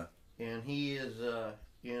year. Yeah. And he is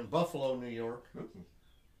in Buffalo, New York.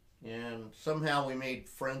 And somehow we made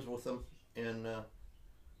friends with him, and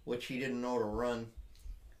which he didn't know to run,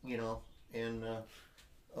 and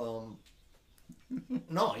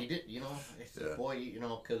no, he did, I said, boy,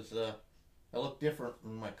 because I look different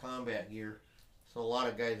in my combat gear, so a lot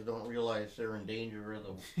of guys don't realize they're in danger of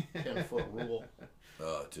the 10-foot rule.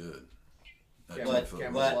 Oh, dude.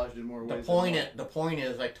 Camouflaged in more ways. The point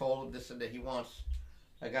is, I told him this and that he wants.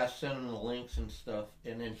 I got to send him the links and stuff,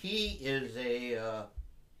 and then he is a.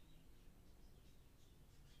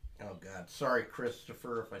 Oh God! Sorry,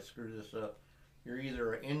 Christopher, if I screw this up. You're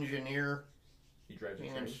either an engineer, he drives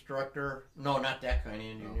an instructor. No, not that kind of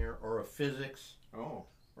engineer, or a physics. Oh.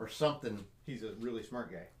 Or something. He's a really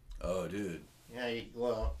smart guy. Oh, dude. Yeah.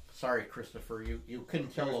 Well, sorry, Christopher. You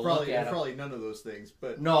couldn't tell. Probably none of those things,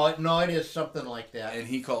 but no, it is something like that. And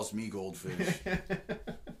he calls me Goldfish.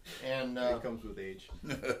 And it comes with age.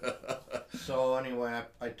 So anyway,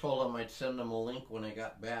 I told him I'd send him a link when I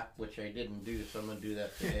got back, which I didn't do, so I'm gonna do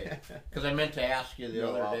that today. Because I meant to ask you the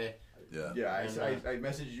other day. Yeah. I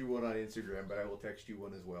messaged you one on Instagram, but I will text you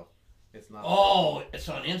one as well. It's not. Oh, it's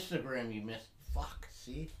on Instagram. You missed. Fuck.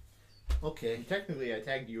 See. Okay. And technically, I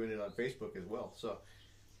tagged you in it on Facebook as well. So.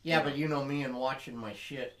 Yeah, but you know me and watching my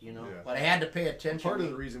shit, Yeah. But I had to pay attention. Part of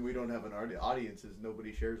the reason we don't have an audience is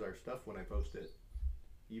nobody shares our stuff when I post it.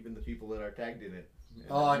 Even the people that are tagged in it.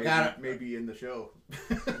 I got it. Maybe in the show.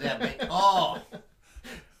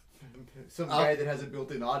 Some guy that has a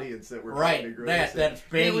built-in audience that we're trying to grow. That's begging.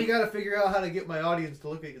 Hey, we got to figure out how to get my audience to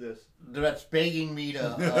look at this. That's begging me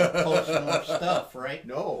to post more stuff, right?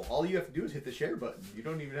 No, all you have to do is hit the share button. You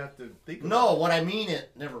don't even have to think. No, what I mean is,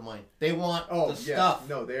 never mind. They want the stuff.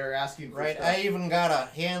 No, they are asking for stuff. I even got a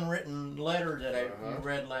handwritten letter that I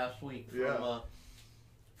read last week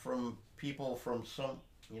from people from some.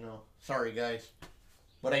 Sorry guys,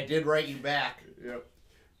 but I did write you back. Yep.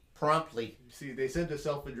 Promptly. See, they sent a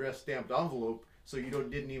self-addressed stamped envelope, so you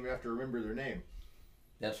didn't even have to remember their name.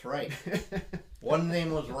 That's right. One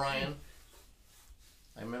name was Ryan.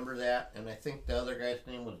 I remember that, and I think the other guy's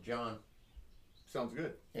name was John. Sounds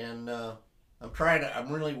good. And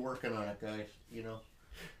I'm really working on it, guys.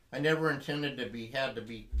 I never intended to be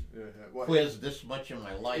quizzed this much in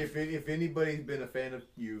my life. If anybody's been a fan of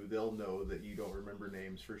you, they'll know that you don't remember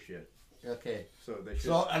names for shit. Okay. So they should.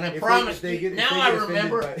 So, and I promised you. Now I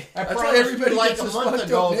remember. I promised you like a month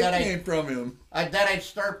ago that I'd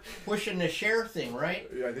start pushing the share thing, right?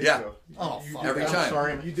 Yeah, I think so. Oh, fuck. Every time.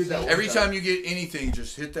 Sorry. You did that. Every time you get anything,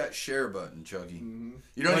 just hit that share button, Chucky. Mm-hmm.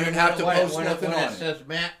 You don't even have to post nothing on it. It says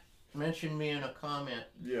Matt mentioned me in a comment.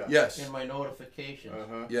 Yeah. Yes. In my notifications.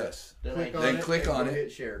 Yes. Then click on it.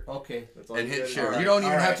 Hit share. Okay. And hit share. You don't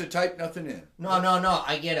even have to type nothing in. No.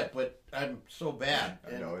 I get it, but I'm so bad.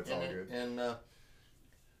 No, it's all good. And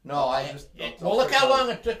look how long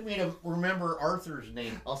it took me to remember Arthur's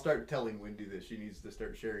name. I'll start telling Wendy that she needs to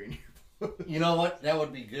start sharing. You know what? That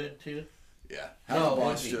would be good too. Yeah. No,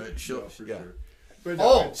 wants to. She'll, for yeah. sure.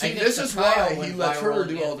 But see, this is why he lets her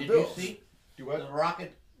do all the bills. Did you see? Do what? The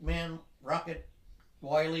Rocket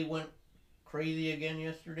Wiley went crazy again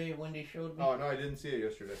yesterday. Wendy showed me. Oh no, I didn't see it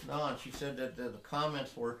yesterday. No, and she said that the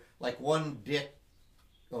comments were like one dick.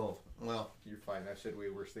 Oh well, you're fine. I've said way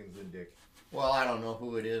worse things than dick. Well, I don't know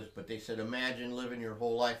who it is, but they said imagine living your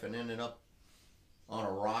whole life and ending up on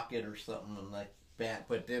a rocket or something and like that.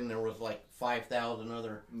 But then there was like 5,000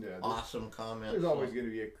 other awesome comments. There's always going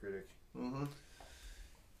to be a critic. Mm-hmm.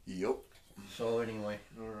 Yep. So anyway,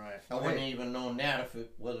 all right. I wouldn't have even known that if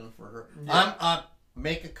it wasn't for her. Yeah.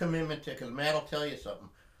 Make a commitment to, because Matt will tell you something.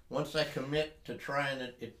 Once I commit to trying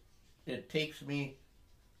it, it takes me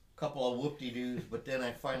a couple of whoop-de-doos, but then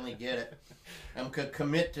I finally get it. I'm going to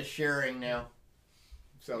commit to sharing now.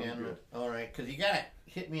 Sounds good. All right, because you got to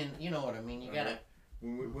hit me in, you know what I mean? You got to.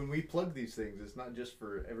 When we plug these things, it's not just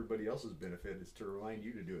for everybody else's benefit, it's to remind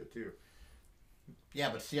you to do it too. Yeah,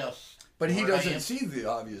 but see us. But he doesn't see the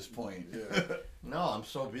obvious point. Yeah. No, I'm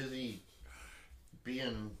so busy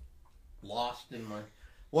being lost in my.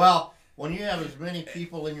 Well, when you have as many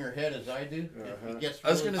people in your head as I do, it gets.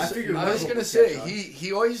 Really, I was gonna say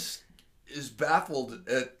he always is baffled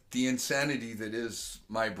at the insanity that is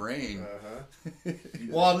my brain.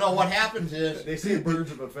 Well, no, what happens is they say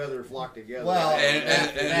birds of a feather flock together. Well,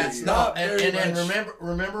 and it's not. And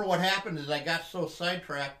remember what happened is I got so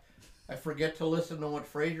sidetracked. I forget to listen to what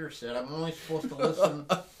Fraser said. I'm only supposed to listen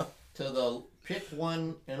to the pick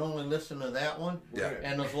one and only listen to that one. Yeah.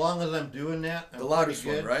 And as long as I'm doing that, I'm The loudest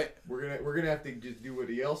pretty one, good. right? We're gonna have to just do what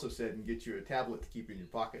he also said and get you a tablet to keep in your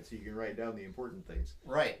pocket so you can write down the important things.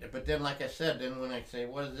 Right. But then, like I said, then when I say,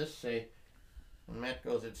 what does this say? And Matt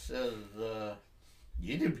goes, it says,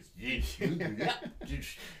 Yeah,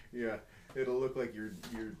 it'll look like your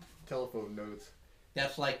telephone notes.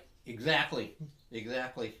 That's like, exactly.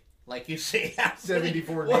 Like you say,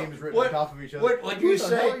 74 names written on top of each other. What Who you the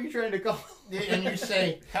say? hell are you trying to call? And you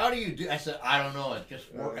say, how do you do? I said, I don't know. It just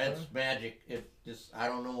it's magic. It just I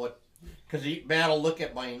don't know what. Because Matt will look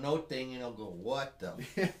at my note thing and he'll go, what the,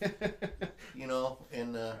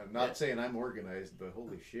 and I'm not saying I'm organized, but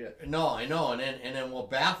holy shit. No, I know, and then what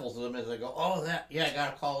baffles them is I go, oh I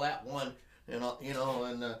gotta call that one,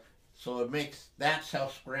 so it makes, that's how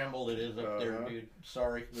scrambled it is up there, dude.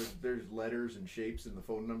 Sorry. There's letters and shapes and the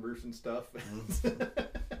phone numbers and stuff.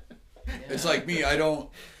 It's like me. I don't.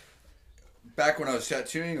 Back when I was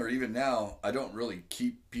tattooing, or even now, I don't really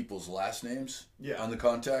keep people's last names on the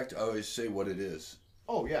contact. I always say what it is.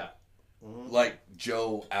 Oh yeah. Like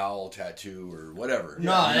Joe Owl Tattoo or whatever.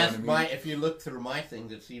 No, that's my. If you look through my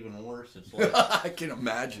things, it's even worse. It's like I can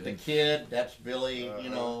imagine. The kid. That's Billy. I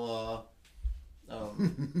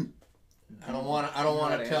don't want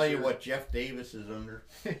to tell you what Jeff Davis is under.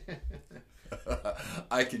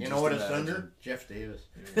 I can. You just know what imagine. it's under? Jeff Davis.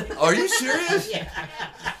 Are you serious? Yeah.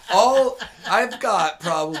 I've got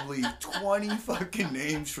probably 20 fucking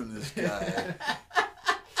names from this guy.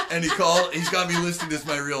 And he's got me listed as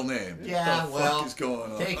my real name. Yeah, what the fuck is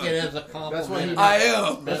going on? Take it as a compliment. That's why I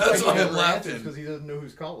am. That's why I'm laughing. Because he doesn't know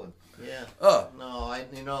who's calling. Yeah. Oh. No,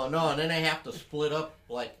 and then I have to split up,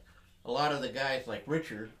 like, a lot of the guys, like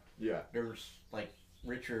Richard. Yeah. There's, like,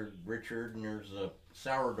 Richard, and there's a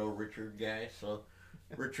Sourdough Richard guy, so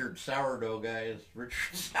Richard Sourdough guy is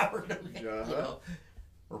Richard Sourdough guy,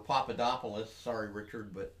 or Papadopoulos. Sorry,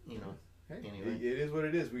 Richard, but, Hey, anyway. it is what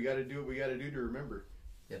it is. We got to do what we got to do to remember.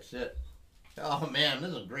 That's it. Oh, man,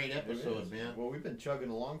 this is a great episode, man. Well, we've been chugging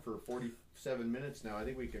along for 47 minutes now. I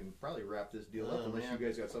think we can probably wrap this deal up unless you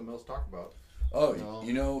guys got something else to talk about. Oh,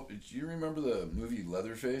 no. Do you remember the movie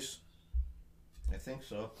Leatherface? I think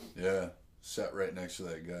so. Yeah, sat right next to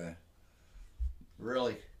that guy.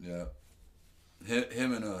 Really? Yeah.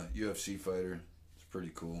 Him and a UFC fighter. It's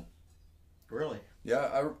pretty cool. Really?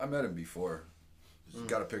 Yeah, I met him before.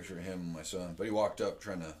 Got a picture of him and my son. But he walked up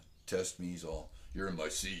trying to test me. He's all, you're in my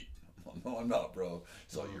seat. I'm like, no, I'm not, bro.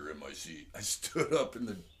 He's all, you're in my seat. I stood up and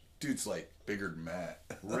the dude's like bigger than Matt.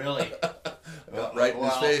 Really? Got right in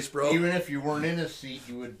his face, bro. Even if you weren't in his seat,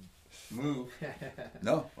 you would move.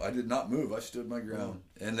 No, I did not move. I stood my ground.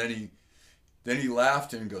 And then he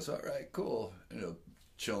laughed and goes, all right, cool.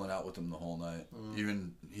 Chilling out with him the whole night. He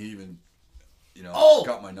even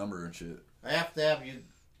got my number and shit. I have to have you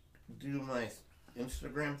do my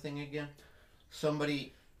Instagram thing again.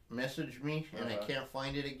 Somebody messaged me and I can't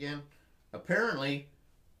find it again. Apparently,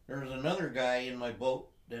 there's another guy in my boat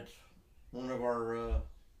that's one of our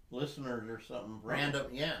listeners or something. Random.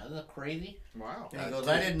 Yeah, isn't that crazy? Wow. And he goes,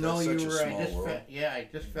 I didn't know you were. I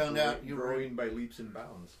just found out you were growing by leaps and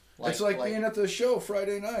bounds. It's like being at the show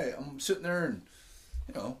Friday night. I'm sitting there and,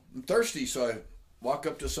 I'm thirsty, so I walk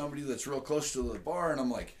up to somebody that's real close to the bar and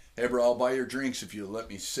I'm like, hey, bro, I'll buy your drinks if you let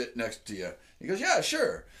me sit next to you. He goes, yeah,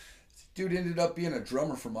 sure. Dude ended up being a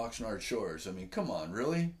drummer from Oxnard Shores. I mean, come on,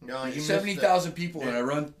 really? No, you 70,000 people and I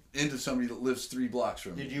run into somebody that lives 3 blocks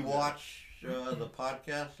from me. Did you watch the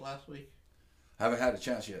podcast last week? I haven't had a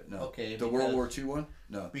chance yet, no. Okay. The World War II one?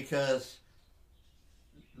 No. Because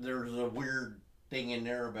there's a weird thing in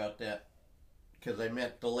there about that. Because I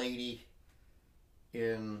met the lady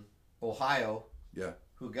in Ohio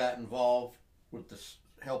who got involved with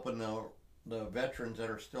helping the veterans that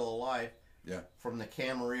are still alive from the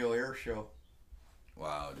Camarillo Air Show.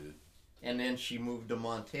 Wow, dude. And then she moved to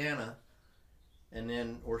Montana, and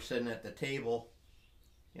then we're sitting at the table,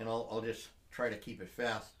 and I'll just try to keep it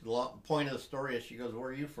fast. The point of the story is she goes, where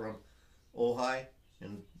are you from? Ohio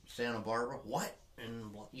and Santa Barbara. What?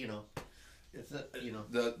 And, it's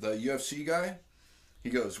the UFC guy, he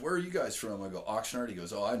goes, where are you guys from? I go, Oxnard. He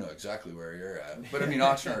goes, oh, I know exactly where you're at. But I mean,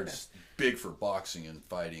 Oxnard's big for boxing and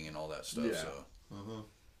fighting and all that stuff. Yeah. So.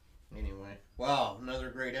 Anyway, wow, another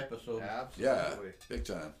great episode. Absolutely. Yeah, big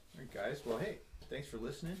time. All right, guys. Well, hey, thanks for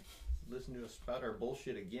listening. Listen to us spout our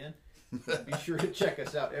bullshit again. Be sure to check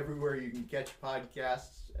us out everywhere you can catch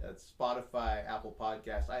podcasts at Spotify, Apple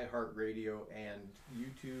Podcasts, iHeartRadio, and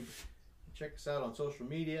YouTube. Check us out on social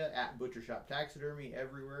media at Butcher Shop Taxidermy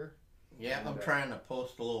everywhere. Yeah, and I'm trying to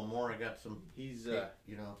post a little more. I got some. He's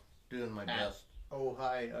doing my best.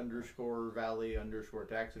 Ojai _Valley _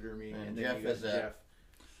 taxidermy, and then Jeff is at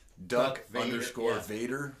Duck Vader, underscore yeah.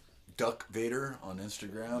 Vader. Duck Vader on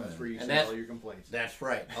Instagram. That's where you And send all your complaints. That's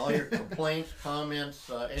right. All your complaints, comments,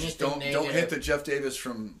 anything Just don't negative. hit the Jeff Davis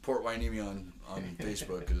from Port Hueneme on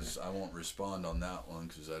Facebook, because I won't respond on that one,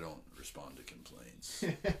 because I don't respond to complaints.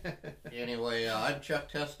 Anyway, I'm Chuck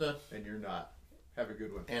Testa. And you're not. Have a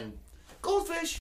good one. And Goldfish!